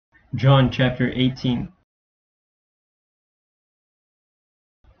John chapter 18.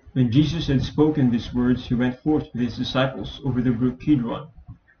 When Jesus had spoken these words, he went forth with his disciples over the brook Kidron,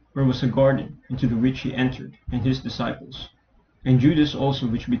 where was a garden, into the which he entered, and his disciples. And Judas also,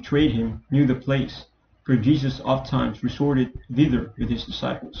 which betrayed him, knew the place, for Jesus ofttimes resorted thither with his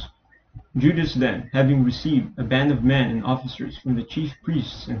disciples. Judas then, having received a band of men and officers from the chief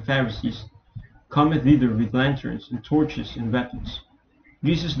priests and Pharisees, cometh thither with lanterns and torches and weapons.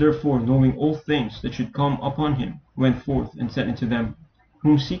 Jesus therefore, knowing all things that should come upon him, went forth and said unto them,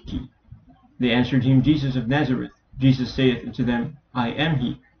 Whom seek ye? They answered him, Jesus of Nazareth. Jesus saith unto them, I am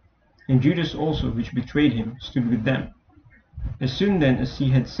he. And Judas also, which betrayed him, stood with them. As soon then as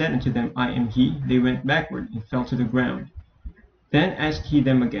he had said unto them, I am he, they went backward and fell to the ground. Then asked he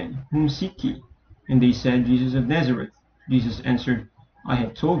them again, Whom seek ye? And they said, Jesus of Nazareth. Jesus answered, I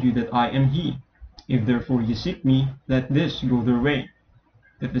have told you that I am he. If therefore ye seek me, let this go their way,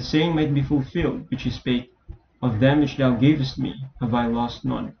 that the saying might be fulfilled which he spake, Of them which thou gavest me have I lost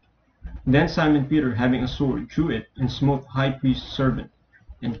none. Then Simon Peter, having a sword, drew it, and smote the high priest's servant,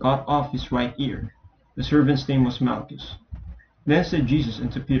 and cut off his right ear. The servant's name was Malchus. Then said Jesus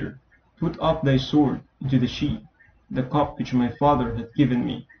unto Peter, Put up thy sword into the sheath. The cup which my Father hath given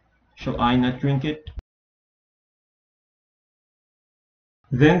me, shall I not drink it?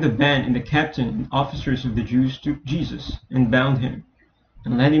 Then the band and the captain and officers of the Jews took Jesus, and bound him,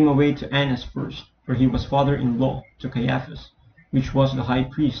 and led him away to Annas first, for he was father-in-law to Caiaphas, which was the high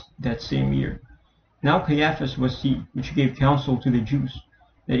priest that same year. Now Caiaphas was he which gave counsel to the Jews,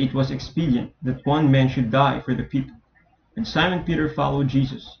 that it was expedient that one man should die for the people. And Simon Peter followed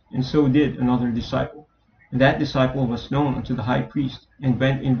Jesus, and so did another disciple. And that disciple was known unto the high priest, and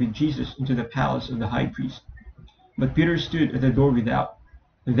went in with Jesus into the palace of the high priest. But Peter stood at the door without.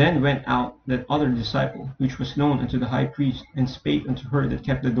 Then went out that other disciple, which was known unto the high priest, and spake unto her that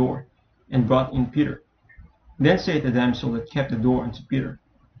kept the door, and brought in Peter. Then saith the damsel that kept the door unto Peter,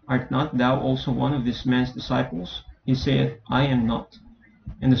 Art not thou also one of this man's disciples? He saith, I am not.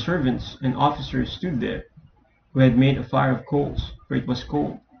 And the servants and officers stood there, who had made a fire of coals, for it was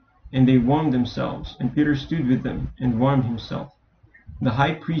cold, and they warmed themselves, and Peter stood with them, and warmed himself. The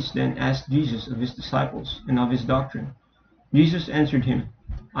high priest then asked Jesus of his disciples, and of his doctrine. Jesus answered him,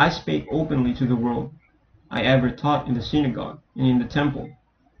 I spake openly to the world. I ever taught in the synagogue, and in the temple,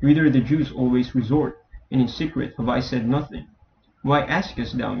 whither the Jews always resort, and in secret have I said nothing. Why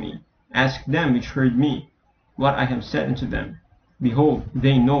askest thou me? Ask them which heard me, what I have said unto them. Behold,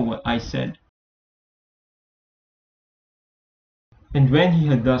 they know what I said. And when he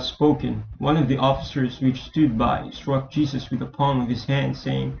had thus spoken, one of the officers which stood by struck Jesus with the palm of his hand,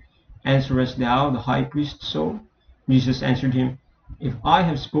 saying, Answerest thou the high priest so? Jesus answered him, If I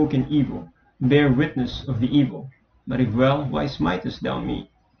have spoken evil, bear witness of the evil. But if well, why smitest thou me?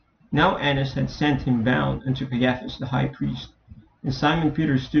 Now Annas had sent him bound unto Caiaphas the high priest. And Simon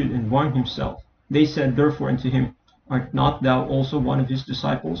Peter stood and warmed himself. They said therefore unto him, Art not thou also one of his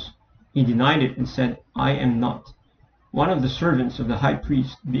disciples? He denied it, and said, I am not. One of the servants of the high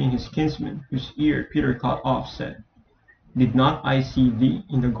priest, being his kinsman, whose ear Peter cut off, said, Did not I see thee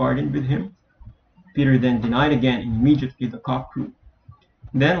in the garden with him? Peter then denied again, and immediately the cock crew.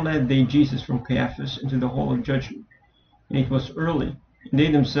 Then led they Jesus from Caiaphas into the hall of judgment. And it was early, and they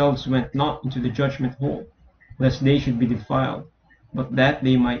themselves went not into the judgment hall, lest they should be defiled, but that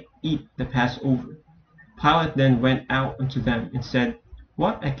they might eat the Passover. Pilate then went out unto them, and said,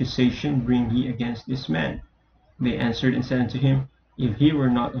 What accusation bring ye against this man? They answered and said unto him, If he were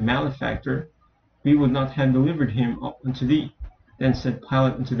not a malefactor, we would not have delivered him up unto thee. Then said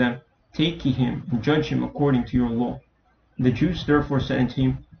Pilate unto them, Take ye him, and judge him according to your law. The Jews therefore said unto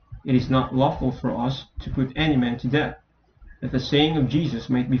him, It is not lawful for us to put any man to death, that the saying of Jesus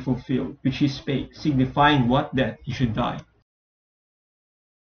might be fulfilled, which he spake, signifying what death he should die.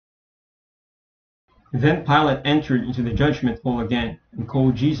 Then Pilate entered into the judgment hall again, and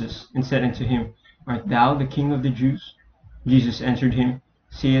called Jesus, and said unto him, Art thou the King of the Jews? Jesus answered him,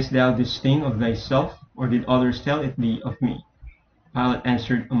 Sayest thou this thing of thyself, or did others tell it thee of me? Pilate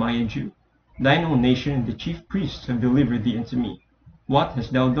answered, Am I a Jew? Thine own nation and the chief priests have delivered thee unto me. What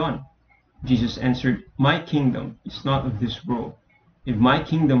hast thou done? Jesus answered, My kingdom is not of this world. If my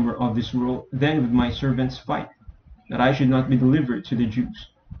kingdom were of this world, then would my servants fight, that I should not be delivered to the Jews.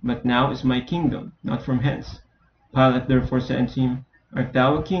 But now is my kingdom not from hence. Pilate therefore said unto him, Art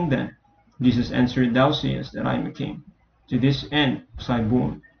thou a king then? Jesus answered, Thou sayest that I am a king. To this end was I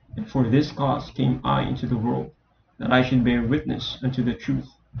born, and for this cause came I into the world, that I should bear witness unto the truth.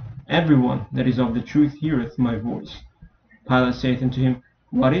 Every one that is of the truth heareth my voice. Pilate saith unto him,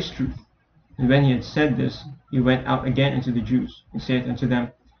 What is truth? And when he had said this, he went out again unto the Jews, and saith unto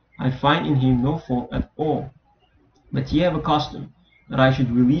them, I find in him no fault at all. But ye have a custom, that I should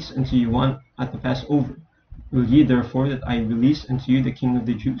release unto you one at the Passover. Will ye therefore that I release unto you the King of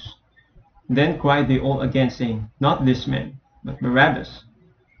the Jews? Then cried they all again, saying, Not this man, but Barabbas.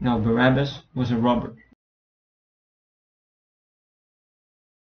 Now Barabbas was a robber.